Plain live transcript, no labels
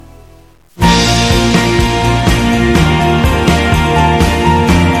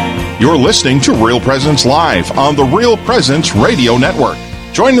You're listening to Real Presence Live on the Real Presence Radio Network.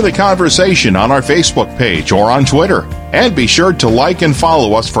 Join in the conversation on our Facebook page or on Twitter. And be sure to like and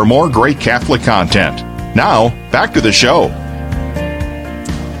follow us for more great Catholic content. Now, back to the show.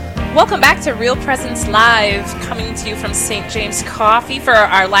 Welcome back to Real Presence Live, coming to you from St. James Coffee for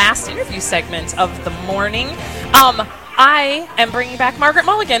our last interview segment of the morning. I am bringing back Margaret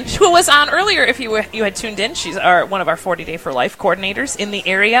Mulligan, who was on earlier. If you had tuned in, she's one of our 40 Day for Life coordinators in the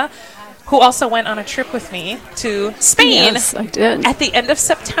area, who also went on a trip with me to Spain. Yes, I did. At the end of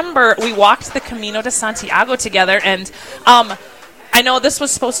September, we walked the Camino De Santiago together, and I know this was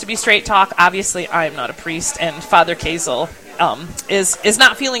supposed to be straight talk. Obviously, I am not a priest, and Father Kazel is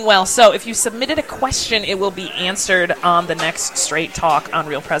not feeling well. So if you submitted a question, it will be answered on the next Straight Talk on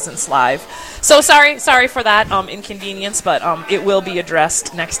Real Presence Live. So sorry for that inconvenience, but it will be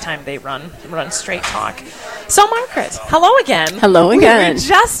addressed next time they run Straight Talk. So Margaret, hello again. Hello again. We were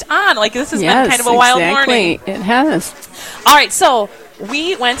just on. This has been kind of a wild morning. It has. All right, so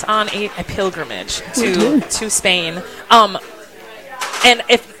we went on a pilgrimage to Spain. And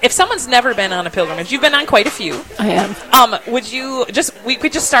if someone's never been on a pilgrimage, you've been on quite a few. I have. We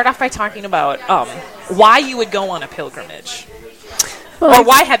could just start off by talking about why you would go on a pilgrimage. Well, or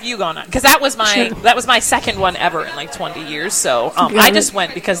why have you gone on? Because that was my second one ever in 20 years. So I just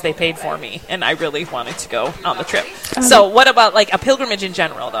went because they paid for me, and I really wanted to go on the trip. So what about a pilgrimage in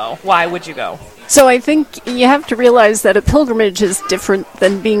general, though? Why would you go? So I think you have to realize that a pilgrimage is different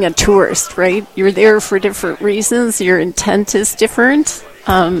than being a tourist, right? You're there for different reasons. Your intent is different.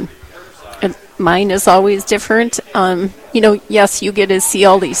 And mine is always different. Yes, you get to see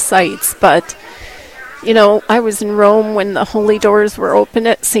all these sites, but I was in Rome when the Holy Doors were open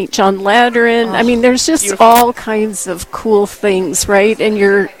at St. John Lateran. There's just beautiful. All kinds of cool things, right? And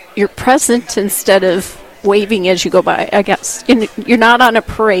you're present instead of waving as you go by, I guess. You're not on a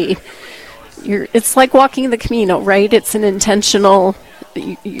parade. It's like walking the Camino, right? It's an intentional,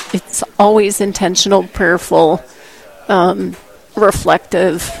 it's always intentional, prayerful,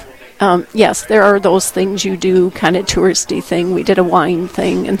 reflective. Yes, there are those things you do, kind of touristy thing. We did a wine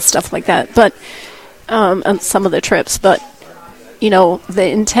thing and stuff like that, but on some of the trips. But, the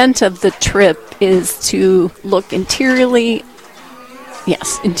intent of the trip is to look interiorly,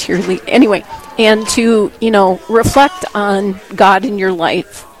 anyway, and to, reflect on God in your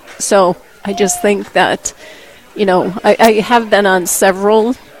life. So I just think that, I have been on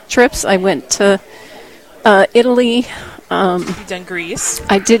several trips. I went to Italy. You've done Greece.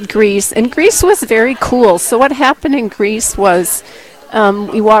 I did Greece, and Greece was very cool. So what happened in Greece was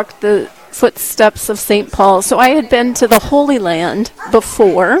we walked the footsteps of St. Paul. So I had been to the Holy Land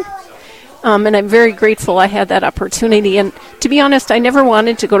before, and I'm very grateful I had that opportunity. And to be honest, I never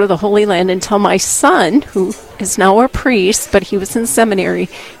wanted to go to the Holy Land until my son, who is now a priest, but he was in seminary,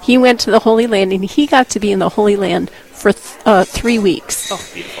 he went to the Holy Land, and he got to be in the Holy Land for 3 weeks. Oh,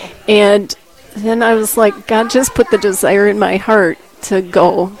 beautiful. And then I was like, God just put the desire in my heart to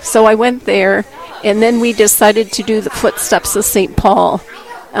go. So I went there, and then we decided to do the footsteps of St. Paul.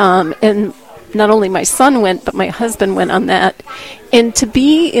 And not only my son went, but my husband went on that. And to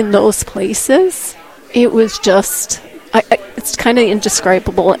be in those places, it was just, it's kind of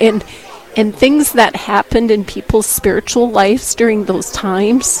indescribable. And things that happened in people's spiritual lives during those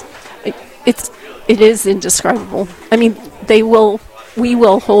times, it is indescribable. We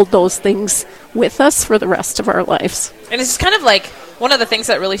will hold those things with us for the rest of our lives. And it's kind of one of the things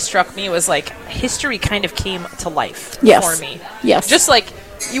that really struck me was history kind of came to life for me. Yes. Just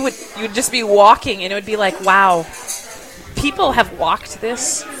you would just be walking, and it would be wow, people have walked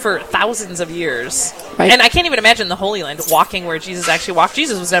this for thousands of years. Right. And I can't even imagine the Holy Land walking where Jesus actually walked.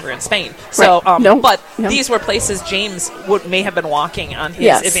 Jesus was never in Spain. So, right. These were places James may have been walking on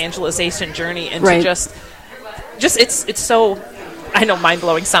his evangelization journey, and to just it's so, I know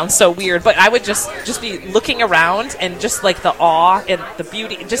mind-blowing sounds so weird, but I would just be looking around, and just the awe and the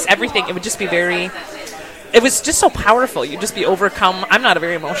beauty, just everything. It would just be it was just so powerful. You'd just be overcome. I'm not a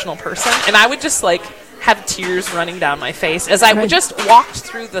very emotional person, and I would just have tears running down my face as I just walked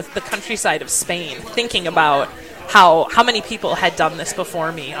through the countryside of Spain, thinking about how many people had done this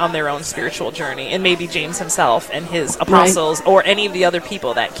before me on their own spiritual journey, and maybe James himself and his apostles, or any of the other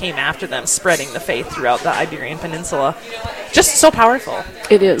people that came after them, spreading the faith throughout the Iberian Peninsula. Just so powerful.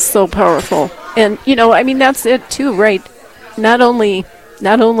 It is so powerful. And, that's it too, right? Not only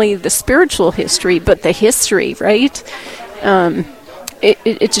the spiritual history, but the history, right?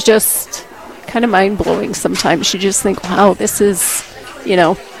 It's just kind of mind-blowing sometimes. You just think, wow, this is,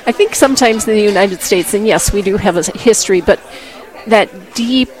 I think sometimes in the United States, and yes, we do have a history, but that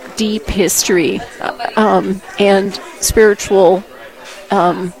deep history and spiritual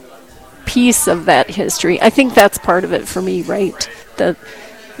piece of that history. I think that's part of it for me, right?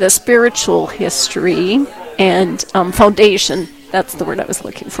 The spiritual history and foundation. That's the word I was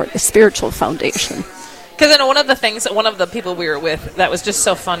looking for, the spiritual foundation. Because one of the people we were with that was just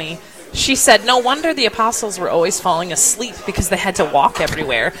so funny, she said, no wonder the apostles were always falling asleep because they had to walk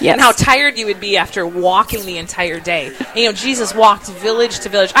everywhere. Yes. And how tired you would be after walking the entire day. And, Jesus walked village to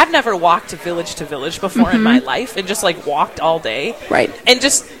village. I've never walked village to village before in my life and just walked all day. Right. And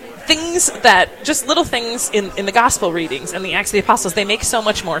just little things in the gospel readings and the Acts of the Apostles, they make so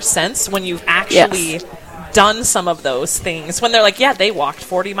much more sense when you've actually done some of those things. When they're like, yeah, they walked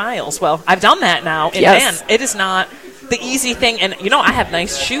 40 miles. Well, I've done that now. And man, it is not the easy thing. And, I have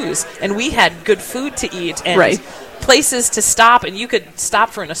nice shoes, and we had good food to eat and places to stop, and you could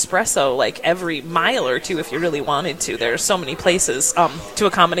stop for an espresso every mile or two if you really wanted to. There are so many places to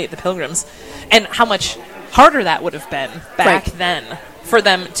accommodate the pilgrims. And how much harder that would have been back then for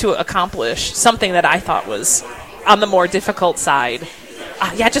them to accomplish something that I thought was on the more difficult side.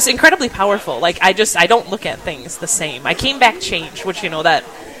 Just incredibly powerful. I don't look at things the same. I came back changed, which, that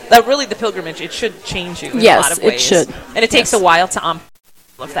really the pilgrimage, it should change you in a lot of ways. Yes, it should. And it takes a while to all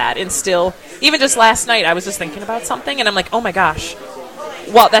of that. And still, even just last night, I was just thinking about something, and I'm like, oh my gosh.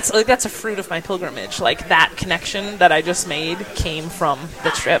 Well, that's a fruit of my pilgrimage. That connection that I just made came from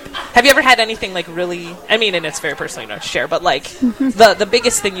the trip. Have you ever had anything really, and it's very personal, to share, but the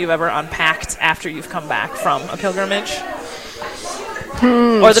biggest thing you've ever unpacked after you've come back from a pilgrimage?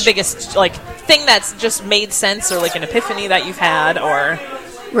 Or the biggest thing that's just made sense, or an epiphany that you've had, or...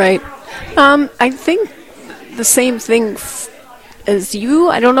 Right. I think the same thing as you.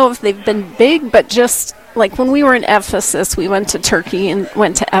 I don't know if they've been big, but just when we were in Ephesus, we went to Turkey and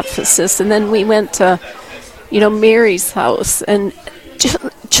went to Ephesus, and then we went to, Mary's house, and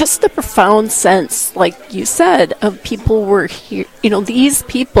just the profound sense, like you said, of people were here. These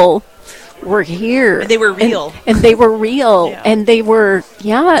people were here. And they were real. And they were real. Yeah. And they were,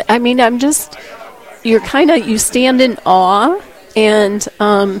 you stand in awe. And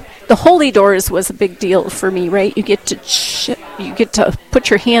the Holy Doors was a big deal for me, right? You get to put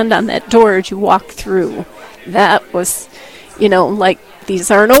your hand on that door as you walk through. That was,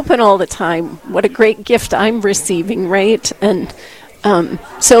 these aren't open all the time. What a great gift I'm receiving, right? And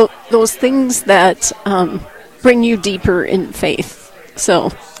so those things that bring you deeper in faith.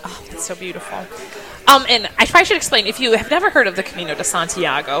 So, that's so beautiful. And I probably should explain, if you have never heard of the Camino de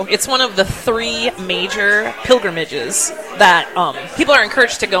Santiago, it's one of the 3 major pilgrimages that people are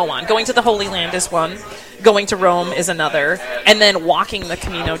encouraged to go on. Going to the Holy Land is one, going to Rome is another, and then walking the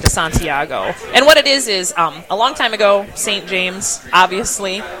Camino de Santiago. And what it is a long time ago, St. James,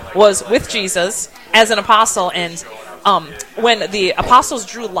 obviously, was with Jesus as an apostle, and when the apostles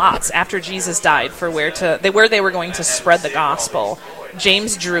drew lots after Jesus died for where they were going to spread the gospel,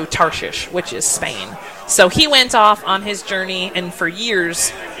 James drew Tarshish, which is Spain. So he went off on his journey and for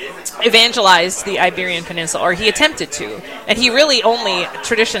years evangelized the Iberian Peninsula, or he attempted to. And he really only,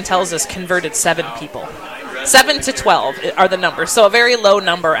 tradition tells us, converted 7 people. 7 to 12 are the numbers, so a very low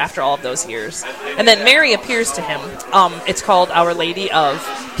number after all of those years. And then Mary appears to him. It's called Our Lady of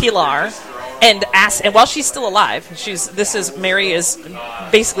Pilar. And while she's still alive, Mary is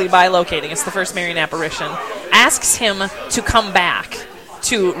basically bilocating. It's the first Marian apparition. Asks him to come back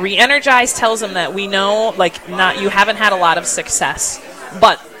to re-energize. Tells him that we know, you haven't had a lot of success,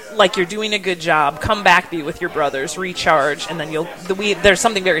 but you're doing a good job. Come back, be with your brothers, recharge, and then there's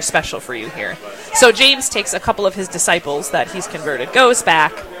something very special for you here. So James takes a couple of his disciples that he's converted, goes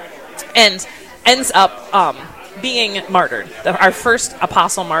back, and ends up being martyred. Our first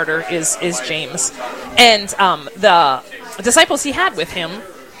apostle martyr is James. And the disciples he had with him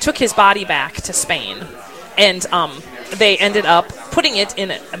took his body back to Spain. And they ended up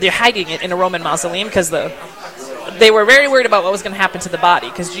they're hiding it in a Roman mausoleum because they were very worried about what was going to happen to the body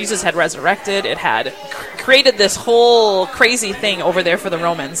because Jesus had resurrected. It had created this whole crazy thing over there for the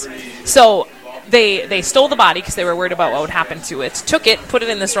Romans. So they stole the body because they were worried about what would happen to it, took it, put it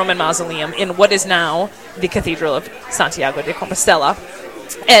in this Roman mausoleum in what is now the Cathedral of Santiago de Compostela,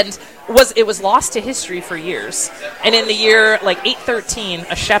 and it was lost to history for years. And in the year 813,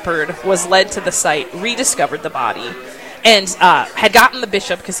 a shepherd was led to the site, rediscovered the body, and had gotten the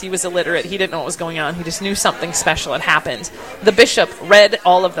bishop, because he was illiterate, he didn't know what was going on, he just knew something special had happened. The bishop read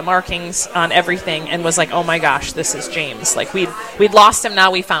all of the markings on everything and was like, oh my gosh, this is James. We'd lost him,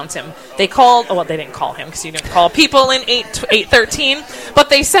 now we found him. They didn't call him, because you didn't call people in 813, but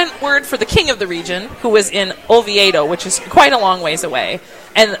they sent word for the king of the region, who was in Oviedo, which is quite a long ways away,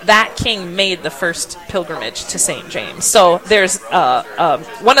 and that king made the first pilgrimage to St. James. So there's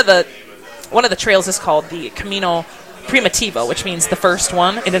one of the trails is called the Camino Primitivo, which means the first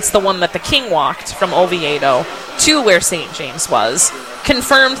one, and it's the one that the king walked from Oviedo to where St. James was,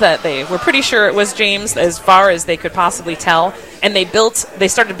 confirmed that they were pretty sure it was James as far as they could possibly tell, and they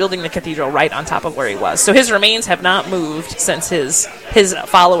started building the cathedral right on top of where he was. So his remains have not moved since his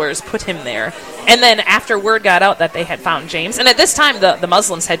followers put him there. And then after word got out that they had found James, and at this time the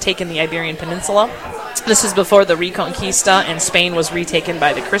Muslims had taken the Iberian Peninsula. This is before the Reconquista, and Spain was retaken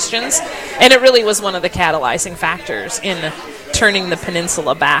by the Christians, and it really was one of the catalyzing factors in turning the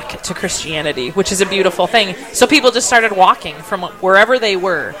peninsula back to Christianity, which is a beautiful thing. So people just started walking from wherever they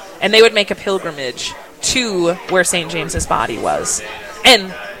were, and they would make a pilgrimage to where St. James's body was.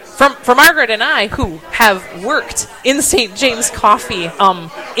 And for Margaret and I, who have worked in St. James Coffee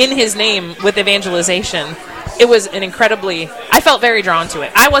in his name with evangelization, it was I felt very drawn to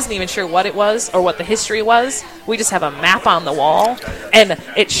it. I wasn't even sure what it was or what the history was. We just have a map on the wall, and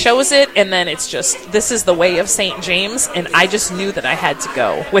it shows it, and then it's just, this is the way of St. James, and I just knew that I had to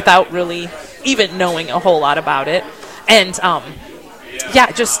go without really even knowing a whole lot about it. And,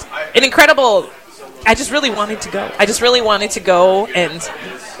 just an incredible... I just really wanted to go. I just really wanted to go and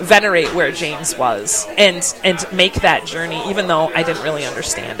venerate where James was and make that journey, even though I didn't really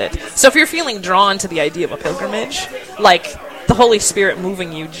understand it. So if you're feeling drawn to the idea of a pilgrimage, like the Holy Spirit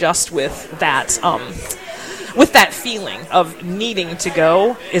moving you just with that feeling of needing to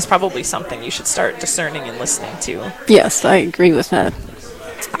go, is probably something you should start discerning and listening to. Yes, I agree with that.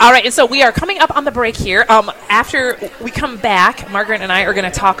 All right, and so we are coming up on the break here. After we come back, Margaret and I are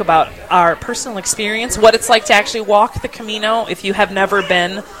going to talk about our personal experience, what it's like to actually walk the Camino. If you have never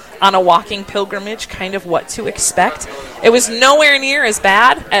been on a walking pilgrimage, kind of what to expect. It was nowhere near as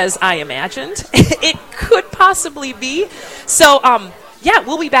bad as I imagined it could possibly be. So,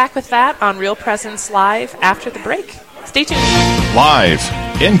 we'll be back with that on Real Presence Live after the break. Stay tuned. Live,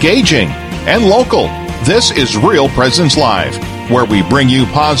 engaging, and local. This is Real Presence Live, where we bring you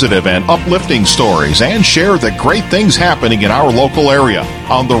positive and uplifting stories and share the great things happening in our local area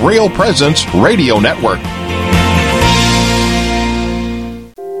on the Real Presence Radio Network.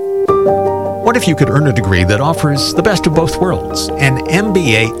 What if you could earn a degree that offers the best of both worlds, an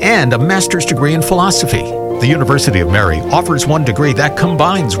MBA and a master's degree in philosophy? The University of Mary offers one degree that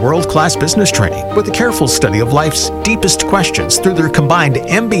combines world-class business training with a careful study of life's deepest questions through their combined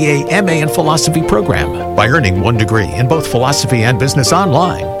MBA, MA, and philosophy program. By earning one degree in both philosophy and business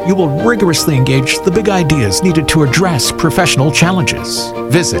online, you will rigorously engage the big ideas needed to address professional challenges.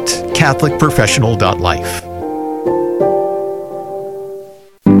 Visit catholicprofessional.life.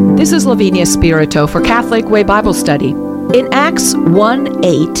 This is Lavinia Spirito for Catholic Way Bible Study. In Acts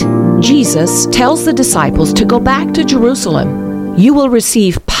 1:8, Jesus tells the disciples to go back to Jerusalem. You will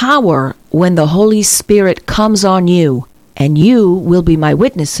receive power when the Holy Spirit comes on you, and you will be my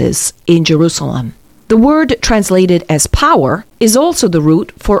witnesses in Jerusalem. The word translated as power is also the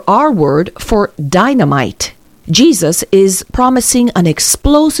root for our word for dynamite. Jesus is promising an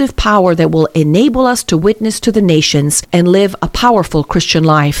explosive power that will enable us to witness to the nations and live a powerful Christian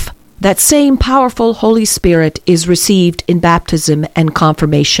life. That same powerful Holy Spirit is received in baptism and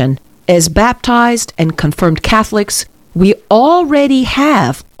confirmation. As baptized and confirmed Catholics, we already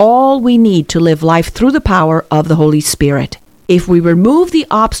have all we need to live life through the power of the Holy Spirit. If we remove the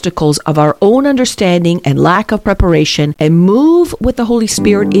obstacles of our own understanding and lack of preparation and move with the Holy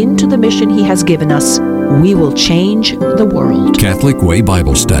Spirit into the mission He has given us, we will change the world. Catholic Way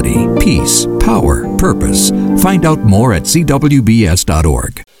Bible Study. Peace, power, purpose. Find out more at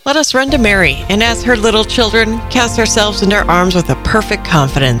cwbs.org. Let us run to Mary, and as her little children, cast ourselves into her arms with a perfect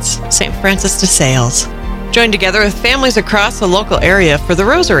confidence. St. Francis de Sales. Join together with families across the local area for the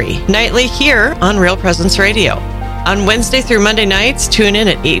Rosary, nightly here on Real Presence Radio. On Wednesday through Monday nights, tune in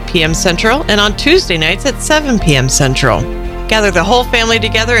at 8 p.m. Central, and on Tuesday nights at 7 p.m. Central. Gather the whole family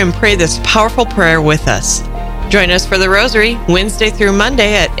together and pray this powerful prayer with us. Join us for the Rosary Wednesday through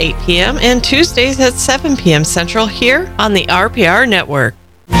Monday at 8 p.m. and Tuesdays at 7 p.m. Central here on the RPR Network.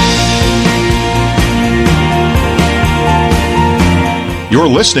 You're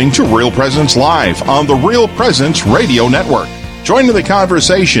listening to Real Presence Live on the Real Presence Radio Network. Join in the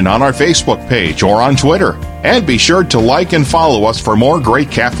conversation on our Facebook page or on Twitter. And be sure to like and follow us for more great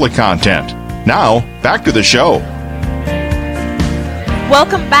Catholic content. Now, back to the show.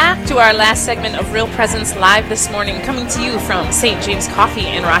 Welcome back to our last segment of Real Presence Live this morning, coming to you from St. James Coffee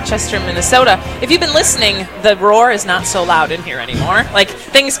in Rochester, Minnesota. If you've been listening, the roar is not so loud in here anymore. Like,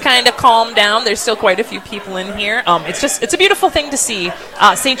 things kind of calm down. There's still quite a few people in here. It's a beautiful thing to see.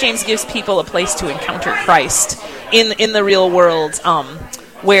 St. James gives people a place to encounter Christ in the real world,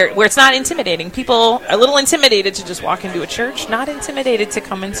 where it's not intimidating. People are a little intimidated to just walk into a church, not intimidated to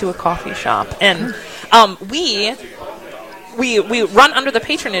come into a coffee shop. And we we run under the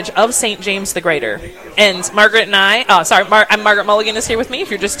patronage of St. James the Greater. And Margaret and I, Margaret Mulligan is here with me if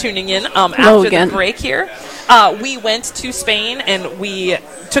you're just tuning in after the break here. We went to Spain and we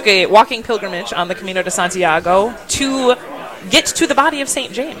took a walking pilgrimage on the Camino de Santiago to get to the body of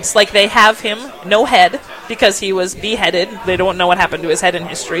St. James. Like, they have him, no head, because he was beheaded. They don't know what happened to his head in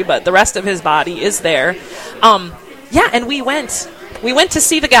history, but the rest of his body is there. And we went to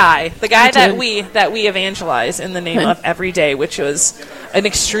see the guy that we evangelize in the name of every day, which was an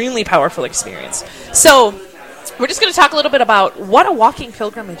extremely powerful experience. So we're just going to talk a little bit about what a walking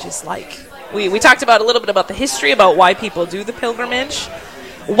pilgrimage is like. We talked about a little bit about the history, about why people do the pilgrimage.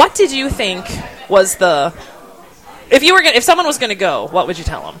 What did you think was if someone was going to go, what would you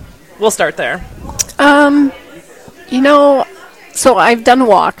tell them? We'll start there. So I've done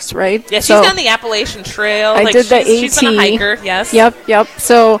walks, right? Yeah, she's done the Appalachian Trail. I did the AT. She's been a hiker, yes. Yep.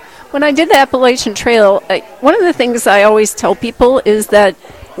 So when I did the Appalachian Trail, one of the things I always tell people is that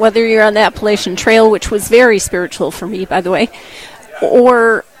whether you're on the Appalachian Trail, which was very spiritual for me, by the way,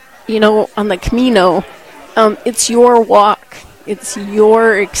 or, on the Camino, it's your walk. It's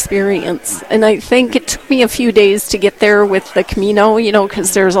your experience. And I think it took me a few days to get there with the Camino,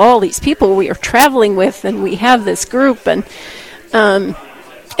 because there's all these people we are traveling with, and we have this group, and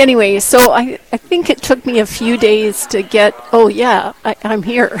anyway, so I think it took me a few days to get, I'm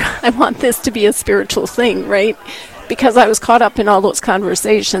here. I want this to be a spiritual thing, right? Because I was caught up in all those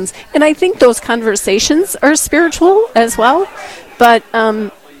conversations. And I think those conversations are spiritual as well. But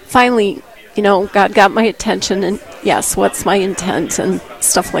finally, God got my attention, and yes, what's my intent and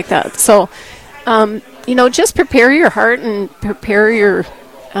stuff like that. So, just prepare your heart and prepare your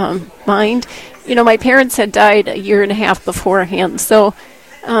mind. My parents had died a year and a half beforehand, so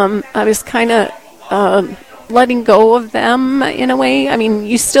I was kind of letting go of them in a way. I mean,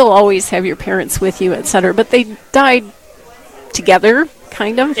 you still always have your parents with you, etc., but they died together,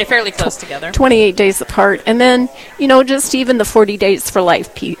 kind of. They're fairly close together. 28 days apart. And then, just even the 40 days for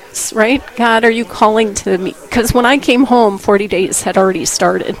life piece, right? God, are you calling to me? Because when I came home, 40 days had already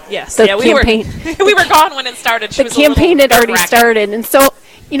started. Yes. The campaign. We were gone when it started. The campaign had already started. And so,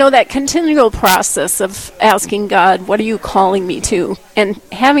 that continual process of asking God, what are you calling me to? And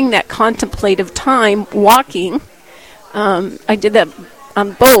having that contemplative time, walking, I did that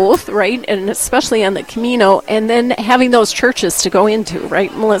on both, right? And especially on the Camino, and then having those churches to go into,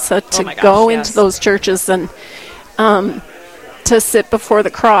 right, Melissa? To go into those churches and to sit before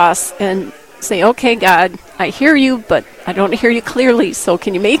the cross and say, okay, God, I hear you, but I don't hear you clearly, so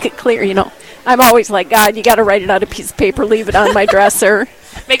can you make it clear? I'm always like, God, you got to write it on a piece of paper, leave it on my dresser.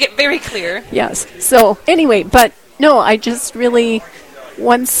 Make it very clear. Yes. So anyway, but no, I just really,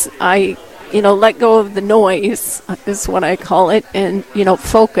 once I, let go of the noise is what I call it, and,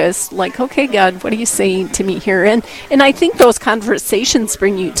 focus, like, okay, God, what are you saying to me here? And I think those conversations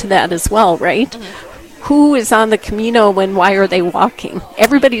bring you to that as well, right? Mm-hmm. Who is on the Camino and why are they walking?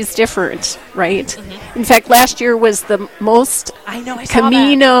 Everybody's different, right? Mm-hmm. In fact, last year was the most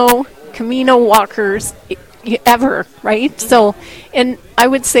Camino walkers ever, right? Mm-hmm. So, and I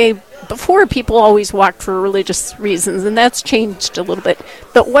would say before, people always walked for religious reasons, and that's changed a little bit.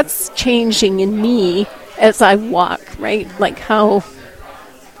 But what's changing in me as I walk, right? Like how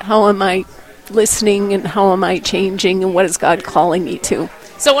am I listening, and how am I changing, and what is God calling me to?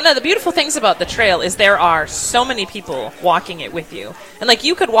 So one of the beautiful things about the trail is there are so many people walking it with you. And,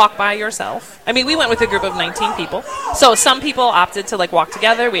 you could walk by yourself. I mean, we went with a group of 19 people. So some people opted to, walk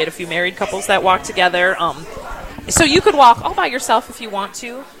together. We had a few married couples that walked together. So you could walk all by yourself if you want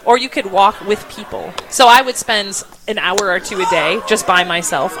to, or you could walk with people. So I would spend an hour or two a day just by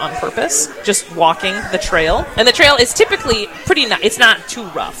myself on purpose, just walking the trail. And the trail is typically pretty it's not too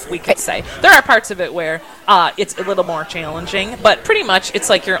rough, we could say. There are parts of it where it's a little more challenging, but pretty much it's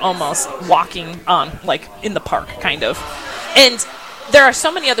like you're almost walking on, in the park, kind of. And there are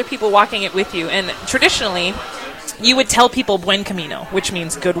so many other people walking it with you, and traditionally you would tell people buen camino, which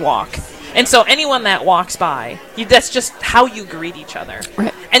means good walk. And so anyone that walks by, that's just how you greet each other.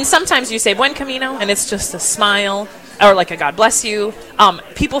 Right. And sometimes you say buen camino, and it's just a smile, or a God bless you.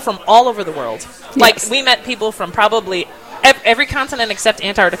 People from all over the world. Yes. We met people from probably every continent except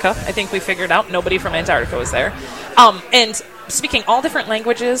Antarctica. I think we figured out nobody from Antarctica was there. And speaking all different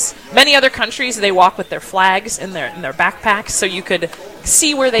languages. Many other countries, they walk with their flags in their backpacks, so you could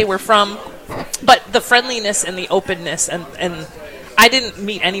see where they were from. But the friendliness and the openness, and I didn't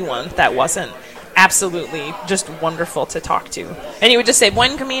meet anyone that wasn't absolutely just wonderful to talk to. And you would just say,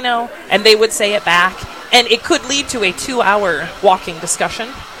 buen camino, and they would say it back. And it could lead to a 2-hour walking discussion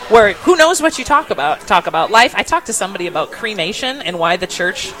where who knows what you talk about. Talk about life. I talked to somebody about cremation and why the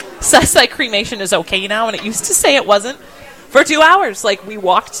church says cremation is okay now, and it used to say it wasn't. For 2 hours. Like, we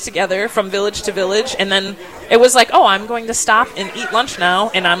walked together from village to village, and then it was like, oh, I'm going to stop and eat lunch now,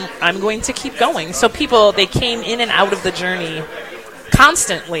 and I'm going to keep going. So people, they came in and out of the journey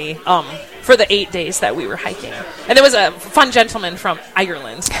constantly for the 8 days that we were hiking. And there was a fun gentleman from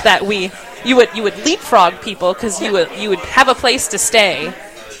Ireland that you would leapfrog people because you would have a place to stay,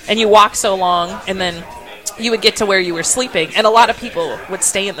 and you walk so long, and then you would get to where you were sleeping, and a lot of people would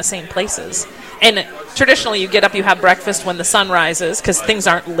stay in the same places. And traditionally, you get up, you have breakfast when the sun rises, because things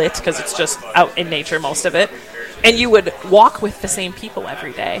aren't lit, because it's just out in nature, most of it. And you would walk with the same people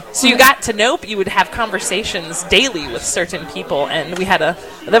every day. So you got to know, you would have conversations daily with certain people. And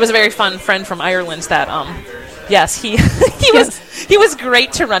there was a very fun friend from Ireland that, yes, he was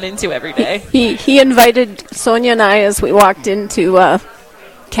great to run into every day. He invited Sonia and I as we walked into a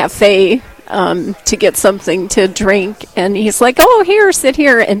cafe to get something to drink, and he's like, oh, here, sit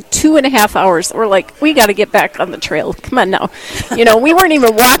here. And 2.5 hours, we're like, we got to get back on the trail. Come on now. We weren't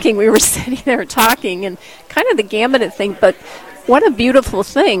even walking. We were sitting there talking, and kind of the gamut thing. But what a beautiful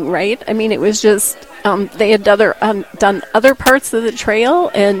thing, right? I mean, it was just, they had done other parts of the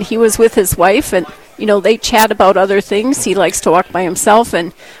trail, and he was with his wife, and they chat about other things. He likes to walk by himself,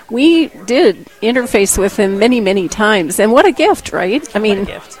 and we did interface with him many, many times. And what a gift, right? I mean, what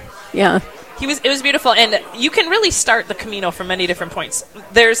a gift. Yeah. It was beautiful, and you can really start the Camino from many different points.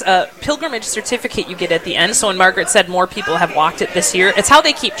 There's a pilgrimage certificate you get at the end, so when Margaret said more people have walked it this year, it's how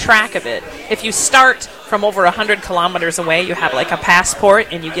they keep track of it. If you start from over 100 kilometers away, you have like a passport,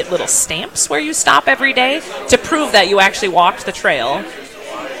 and you get little stamps where you stop every day to prove that you actually walked the trail.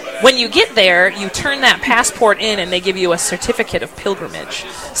 When you get there, you turn that passport in, and they give you a certificate of pilgrimage.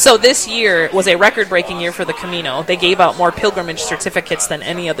 So this year was a record-breaking year for the Camino. They gave out more pilgrimage certificates than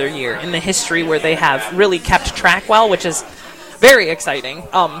any other year in the history where they have really kept track well, which is very exciting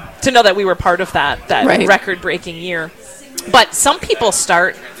to know that we were part of that right. Record-breaking year. But some people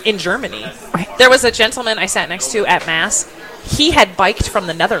start in Germany. Right. There was a gentleman I sat next to at Mass. He had biked from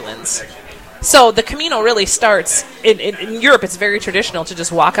the Netherlands. So the Camino really starts, in Europe it's very traditional to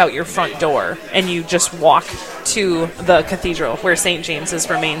just walk out your front door and you just walk to the cathedral where St. James's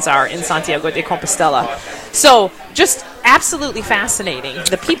remains are in Santiago de Compostela. So just absolutely fascinating.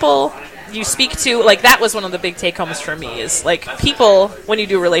 The people you speak to, like that was one of the big take-homes for me, is like people, when you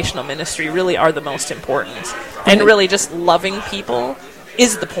do relational ministry, really are the most important. And really just loving people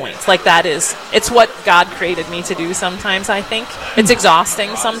is the point. Like that is, it's what God created me to do sometimes, I think. It's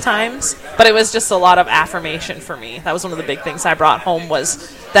exhausting sometimes, but it was just a lot of affirmation for me. That was one of the big things I brought home,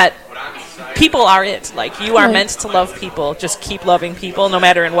 was that people are it. Like you are meant to love people. Just keep loving people, no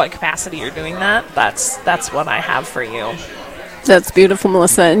matter in what capacity you're doing that. That's what I have for you. That's beautiful,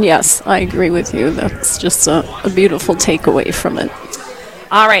 Melissa. And yes, I agree with you. That's just a beautiful takeaway from it.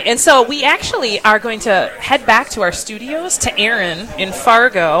 All right, and so we actually are going to head back to our studios to Aaron in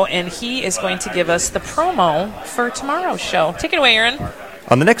Fargo, and he is going to give us the promo for tomorrow's show. Take it away, Aaron.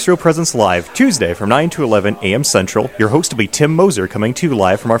 On the next Real Presence Live, Tuesday from 9 to 11 a.m. Central, your host will be Tim Moser, coming to you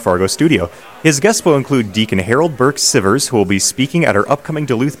live from our Fargo studio. His guests will include Deacon Harold Burke-Sivers, who will be speaking at our upcoming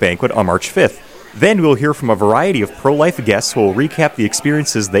Duluth banquet on March 5th. Then we'll hear from a variety of pro-life guests who will recap the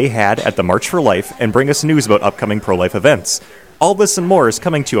experiences they had at the March for Life and bring us news about upcoming pro-life events. All this and more is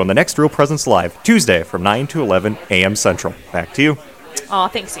coming to you on the next Real Presence Live, Tuesday from 9 to 11 a.m. Central. Back to you. Oh,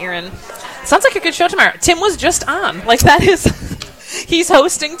 thanks, Aaron. Sounds like a good show tomorrow. Tim was just on. Like, that is... He's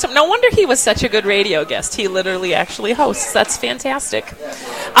hosting. No wonder he was such a good radio guest. He literally actually hosts. That's fantastic.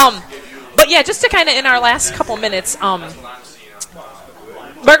 But yeah, just to kind of, in our last couple minutes...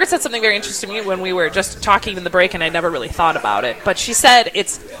 Margaret said something very interesting to me when we were just talking in the break, and I never really thought about it. But she said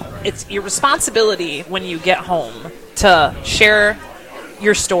it's your responsibility when you get home to share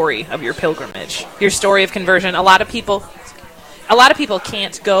your story of your pilgrimage, your story of conversion. A lot of people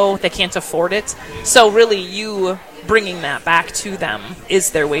can't go; they can't afford it. So really, you bringing that back to them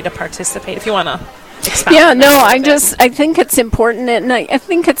is their way to participate. If you want to. Yeah, no, I think it's important, and I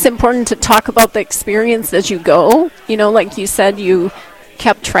think it's important to talk about the experience as you go. You know, like you said, you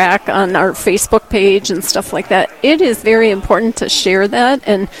kept track on our Facebook page and stuff like that. It is very important to share that,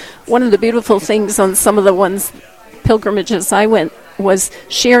 and one of the beautiful things on some of the pilgrimages I went was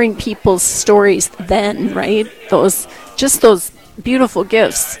sharing people's stories then, right? Those beautiful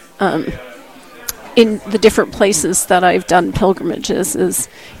gifts in the different places that I've done pilgrimages is,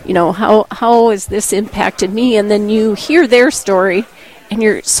 you know, how has this impacted me? And then you hear their story and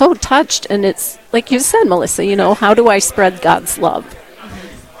you're so touched, and it's like you said, Melissa, you know, how do I spread God's love?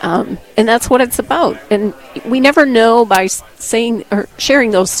 And that's what it's about. And we never know by saying or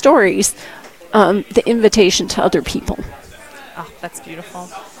sharing those stories the invitation to other people. Oh, that's beautiful.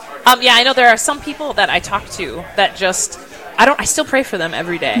 Yeah, I know there are some people that I talk to that just I still pray for them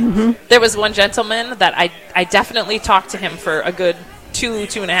every day. Mm-hmm. There was one gentleman that I definitely talked to him for a good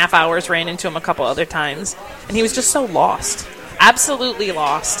 2.5 hours, ran into him a couple other times, and he was just so lost, absolutely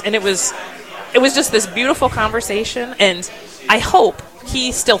lost. And it was just this beautiful conversation, and I hope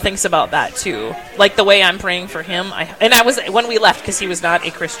he still thinks about that too, like the way I'm praying for him. I was when we left, because he was not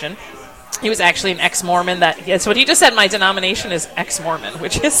a Christian. He was actually an ex-Mormon. That's what he just said. My denomination is ex-Mormon,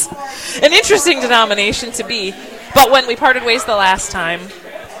 which is an interesting denomination to be. But when we parted ways the last time,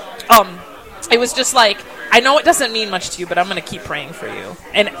 it was just like, I know it doesn't mean much to you, but I'm going to keep praying for you.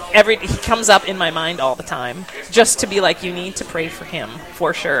 And he comes up in my mind all the time, just to be like, you need to pray for him,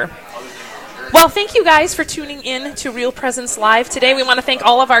 for sure. Well, thank you guys for tuning in to Real Presence Live today. We want to thank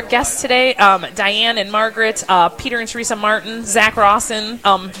all of our guests today, Diane and Margaret, Peter and Teresa Martin, Zach Rawson,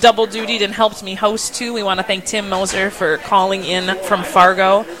 double dutied and helped me host too. We want to thank Tim Moser for calling in from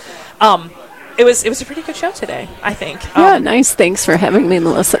Fargo. It was a pretty good show today, I think. Yeah, nice. Thanks for having me,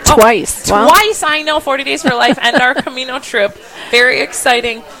 Melissa. Twice. Wow. Twice, I know. 40 Days for Life and our Camino trip. Very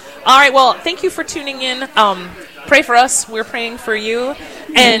exciting. All right, well, thank you for tuning in. Pray for us. We're praying for you.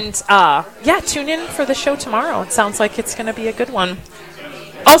 And, tune in for the show tomorrow. It sounds like it's going to be a good one.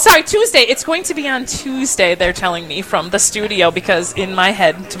 Oh, sorry, Tuesday. It's going to be on Tuesday, they're telling me, from the studio, because in my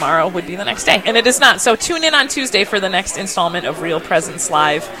head, tomorrow would be the next day. And it is not. So tune in on Tuesday for the next installment of Real Presence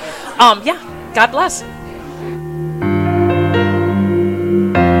Live. God bless.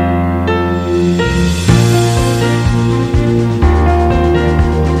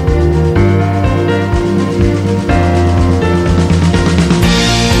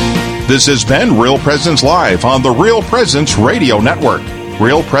 This has been Real Presence Live on the Real Presence Radio Network.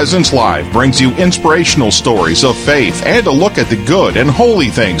 Real Presence Live brings you inspirational stories of faith and a look at the good and holy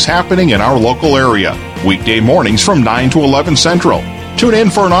things happening in our local area. Weekday mornings from 9 to 11 Central. Tune in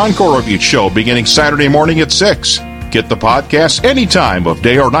for an encore of each show beginning Saturday morning at 6. Get the podcast any time of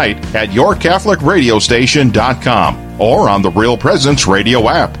day or night at yourcatholicradiostation.com or on the Real Presence Radio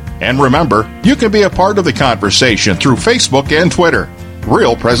app. And remember, you can be a part of the conversation through Facebook and Twitter.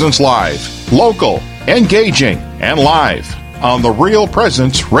 Real Presence Live. Local, engaging, and live on the Real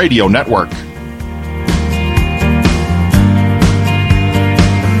Presence Radio Network.